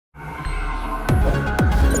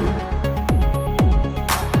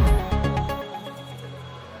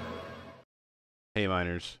Hey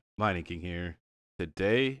miners, Mining King here.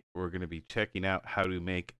 Today we're going to be checking out how to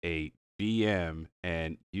make a VM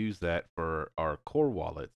and use that for our core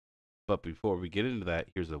wallets. But before we get into that,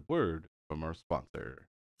 here's a word from our sponsor.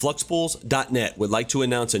 Fluxpools.net would like to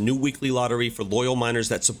announce a new weekly lottery for loyal miners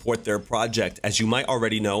that support their project. As you might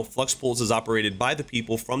already know, Fluxpools is operated by the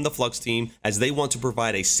people from the Flux team as they want to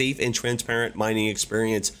provide a safe and transparent mining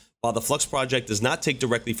experience. While the Flux project does not take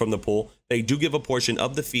directly from the pool, they do give a portion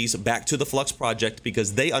of the fees back to the Flux project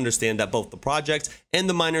because they understand that both the project and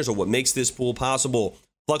the miners are what makes this pool possible.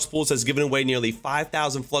 Fluxpools has given away nearly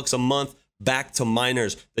 5,000 Flux a month back to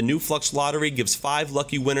miners. The new Flux lottery gives 5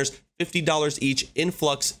 lucky winners $50 each in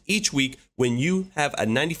Flux each week when you have a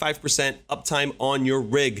 95% uptime on your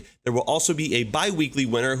rig. There will also be a bi-weekly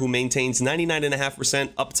winner who maintains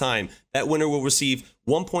 99.5% uptime. That winner will receive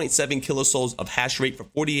 1.7 kilosouls of hash rate for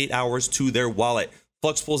 48 hours to their wallet.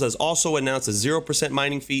 Fluxpools has also announced a 0%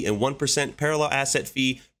 mining fee and 1% parallel asset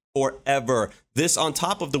fee forever. This on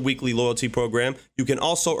top of the weekly loyalty program. You can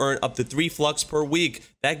also earn up to 3 Flux per week.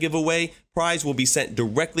 That giveaway prize will be sent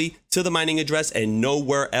directly to the mining address and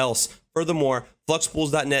nowhere else. Furthermore,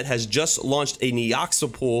 Fluxpools.net has just launched a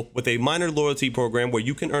Neoxa pool with a miner loyalty program where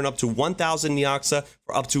you can earn up to 1,000 Neoxa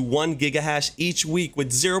for up to 1 gigahash each week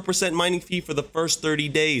with 0% mining fee for the first 30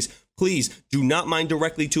 days. Please do not mine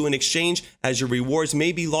directly to an exchange as your rewards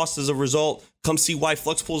may be lost as a result. Come see why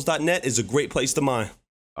Fluxpools.net is a great place to mine.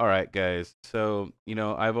 All right, guys. So,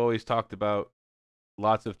 I've always talked about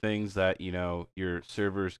lots of things that, your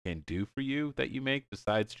servers can do for you that you make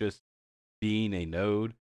besides just being a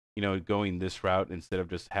node, going this route instead of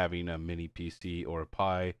just having a mini PC or a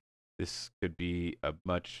Pi. This could be a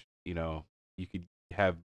much, you could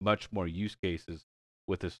have much more use cases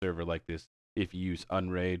with a server like this if you use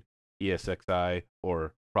Unraid, ESXi,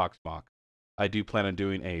 or Proxmox. I do plan on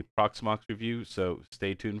doing a Proxmox review, so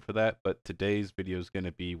stay tuned for that. But today's video is going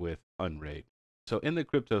to be with Unraid. So in the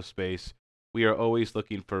crypto space, we are always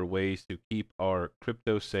looking for ways to keep our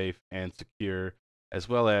crypto safe and secure, as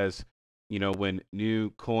well as, when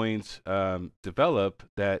new coins develop,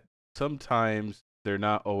 that sometimes they're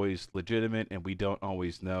not always legitimate and we don't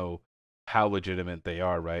always know how legitimate they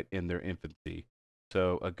are, right, in their infancy.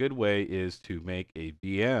 So a good way is to make a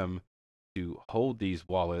VM to hold these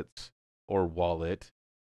wallets or wallet,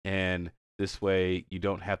 and this way you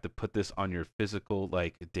don't have to put this on your physical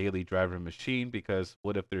like daily driver machine, because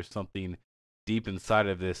what if there's something deep inside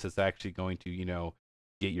of this that's actually going to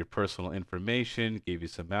get your personal information, give you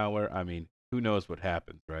some malware. I mean, who knows what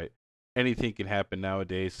happens, right? Anything can happen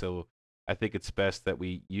nowadays, so I think it's best that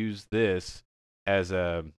we use this as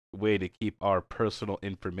a way to keep our personal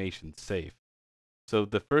information safe. So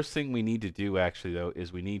the first thing we need to do actually though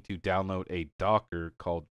is we need to download a Docker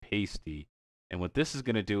called Pasty. And what this is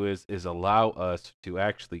going to do is allow us to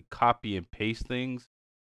actually copy and paste things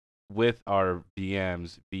with our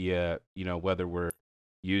VMs via, whether we're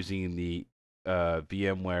using the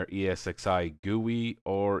VMware ESXi GUI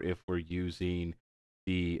or if we're using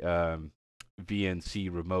the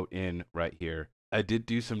VNC remote in right here. I did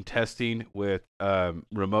do some testing with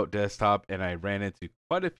remote desktop, and I ran into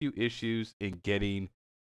quite a few issues in getting,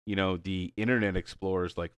 the internet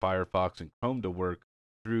explorers like Firefox and Chrome to work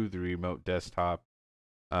through the remote desktop.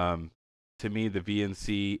 To me, the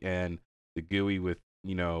VNC and the GUI with,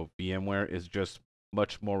 VMware is just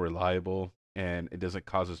much more reliable and it doesn't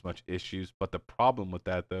cause as much issues. But the problem with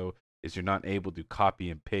that though is you're not able to copy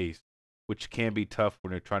and paste, which can be tough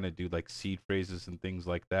when you're trying to do like seed phrases and things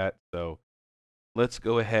like that. So let's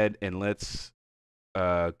go ahead and let's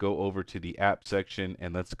go over to the app section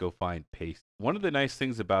and let's go find paste. One of the nice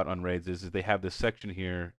things about Unraids is they have this section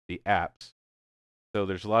here, the apps. So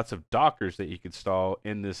there's lots of Dockers that you can install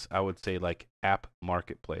in this, I would say, like app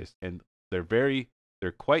marketplace, and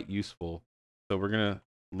they're quite useful. So we're gonna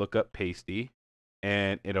look up Pasty,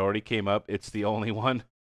 and it already came up. It's the only one.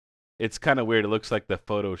 It's kind of weird. It looks like the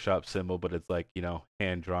Photoshop symbol, but it's like,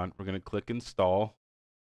 hand drawn. We're gonna click install.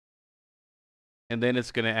 And then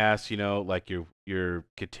it's going to ask, like your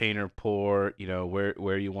container port,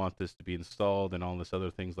 where you want this to be installed and all this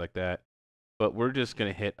other things like that. But we're just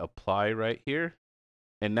going to hit apply right here.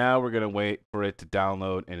 And now we're going to wait for it to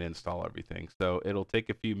download and install everything. So it'll take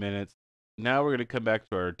a few minutes. Now we're going to come back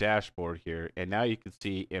to our dashboard here. And now you can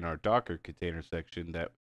see in our Docker container section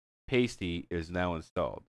that Pasty is now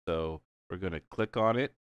installed. So we're going to click on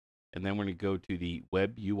it. And then we're going to go to the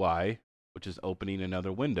web UI, which is opening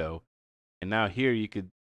another window. And now here you could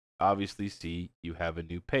obviously see you have a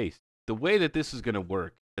new paste. The way that this is going to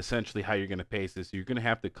work, essentially how you're going to paste this, you're going to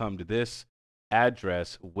have to come to this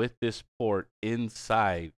address with this port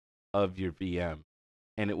inside of your VM.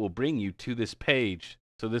 And it will bring you to this page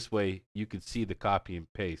So this way you can see the copy and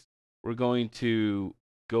paste. We're going to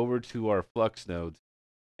go over to our Flux nodes,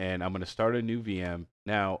 and I'm going to start a new VM.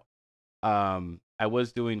 Now, I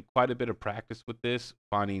was doing quite a bit of practice with this,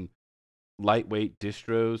 finding lightweight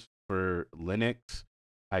distros for Linux.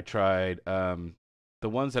 I tried the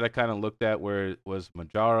ones that I kind of looked at where it was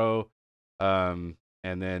Manjaro, and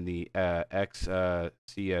then the XCFE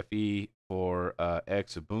for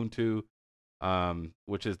X Ubuntu,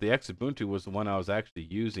 which is the X Ubuntu was the one I was actually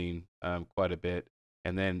using quite a bit.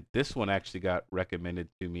 And then this one actually got recommended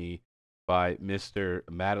to me by Mr.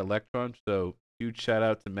 Mad Electron. So huge shout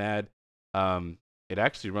out to Mad. It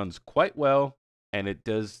actually runs quite well, and it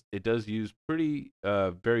does use pretty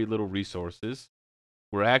very little resources.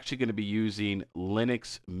 We're actually going to be using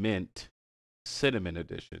Linux Mint Cinnamon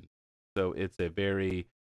Edition, so it's a very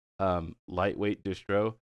lightweight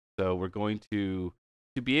distro. So we're going to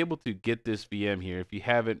be able to get this VM here. If you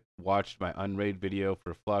haven't watched my Unraid video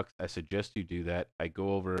for Flux, I suggest you do that. I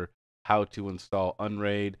go over how to install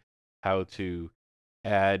Unraid, how to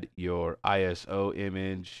add your ISO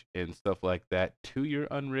image and stuff like that to your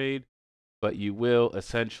Unraid, but you will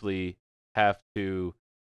essentially have to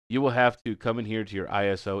you will have to come in here to your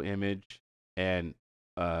ISO image and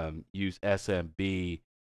use SMB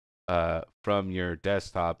from your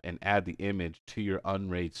desktop and add the image to your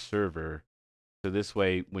Unraid server. So this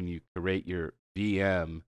way, when you create your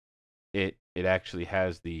VM, it actually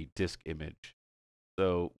has the disk image.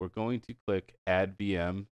 So we're going to click Add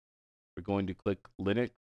VM. We're going to click Linux.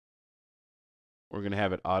 We're going to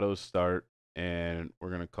have it auto start, and we're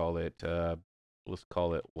going to call it let's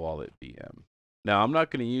call it Wallet VM. Now I'm not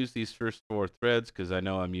going to use these first 4 threads because I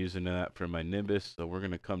know I'm using that for my Nimbus. So we're going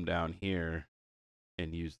to come down here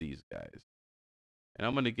and use these guys. And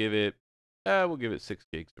I'm going to give it, we'll give it 6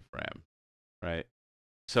 gigs of RAM, right?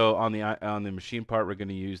 So on the machine part, we're going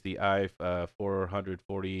to use the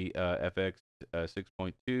i440 FX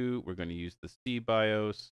 6.2. We're going to use the C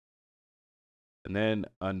BIOS, and then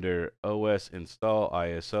under OS install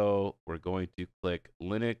ISO, we're going to click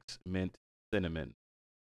Linux Mint Cinnamon.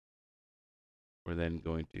 We're then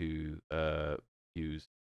going to use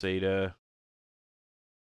SATA,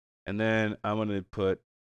 and then I'm going to put,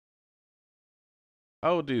 I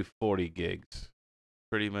will do 40 gigs.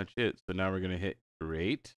 Pretty much it. So now we're going to hit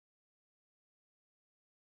create.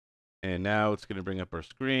 And now it's going to bring up our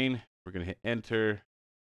screen. We're going to hit enter.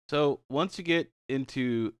 So once you get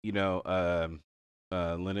into,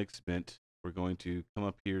 Linux Mint, we're going to come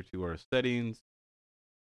up here to our settings,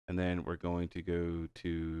 and then we're going to go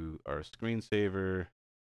to our screensaver.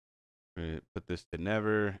 We're going to put this to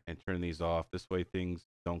never and turn these off. This way things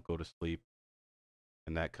don't go to sleep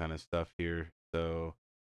and that kind of stuff here. So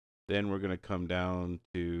then we're going to come down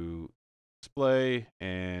to display,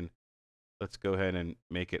 and let's go ahead and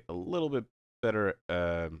make it a little bit better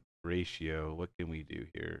ratio. What can we do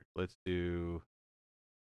here? Let's do,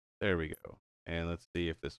 there we go. And let's see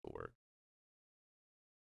if this will work.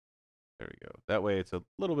 There we go. That way it's a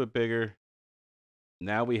little bit bigger.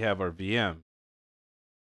 Now we have our VM.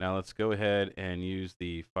 Now let's go ahead and use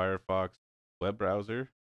the Firefox web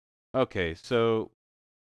browser. Okay, so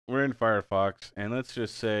we're in Firefox, and let's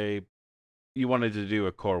just say you wanted to do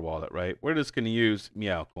a core wallet, right? We're just going to use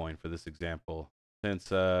Meowcoin for this example, since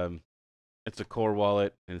it's a core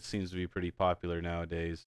wallet and it seems to be pretty popular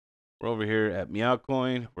nowadays. We're over here at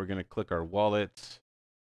Meowcoin. We're going to click our wallets.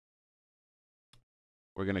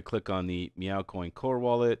 We're going to click on the Meowcoin core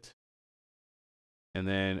wallet. And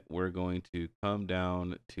then we're going to come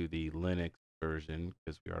down to the Linux version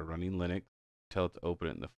because we are running Linux. Tell it to open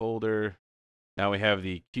it in the folder. Now we have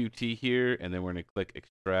the Qt here, and then we're going to click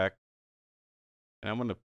extract. And I'm going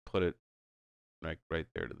to put it right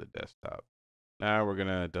there to the desktop. Now we're going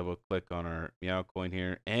to double click on our Meowcoin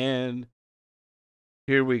here, and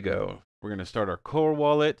here we go. We're going to start our core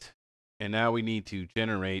wallet, and now we need to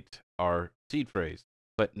generate our seed phrase.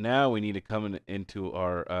 But now we need to come into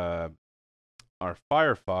our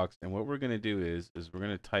Firefox, and what we're going to do is we're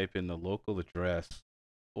going to type in the local address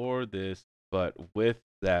for this, but with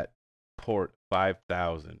that port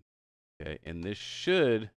 5000. Okay, and this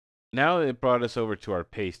should, now it brought us over to our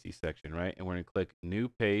pasty section, right? And we're going to click new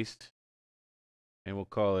paste, and we'll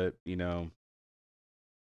call it,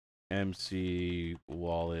 MC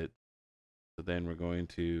wallet. So then we're going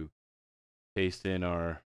to paste in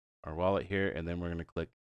our wallet here, and then we're going to click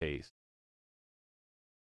paste.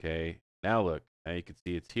 Okay, now look, now you can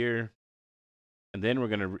see it's here. And then we're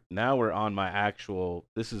going to, now we're on my actual,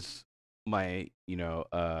 this is my,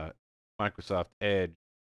 Microsoft Edge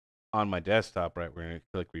on my desktop, right? We're going to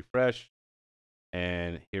click refresh.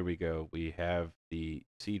 And here we go. We have the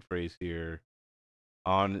seed phrase here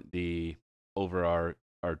on the, over our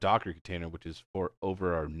our Docker container, which is for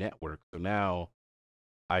over our network. So now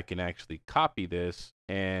I can actually copy this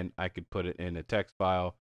and I could put it in a text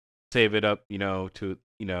file, save it up, to,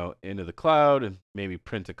 into the cloud and maybe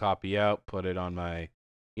print a copy out, put it on my,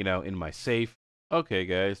 in my safe. Okay,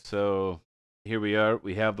 guys. So here we are.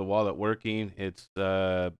 We have the wallet working. It's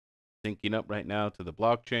syncing up right now to the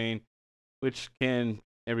blockchain, which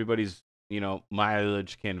everybody's,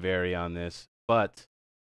 mileage can vary on this, but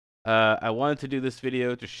I wanted to do this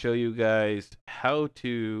video to show you guys how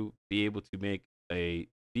to be able to make a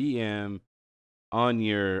VM on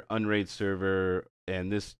your Unraid server, and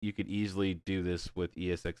this you could easily do this with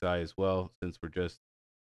ESXi as well, since we're just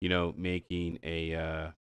making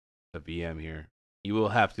a VM here. You will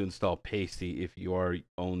have to install Pasty if you are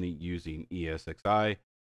only using ESXi.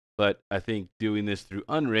 But I think doing this through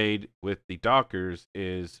Unraid with the Dockers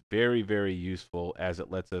is very, very useful, as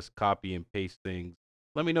it lets us copy and paste things.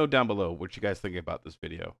 Let me know down below what you guys think about this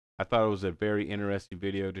video. I thought it was a very interesting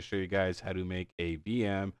video to show you guys how to make a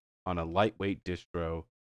VM on a lightweight distro.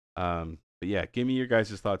 But yeah, give me your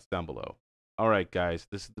guys' thoughts down below. All right, guys,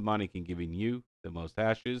 this is the Demonican giving you the most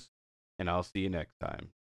hashes, and I'll see you next time.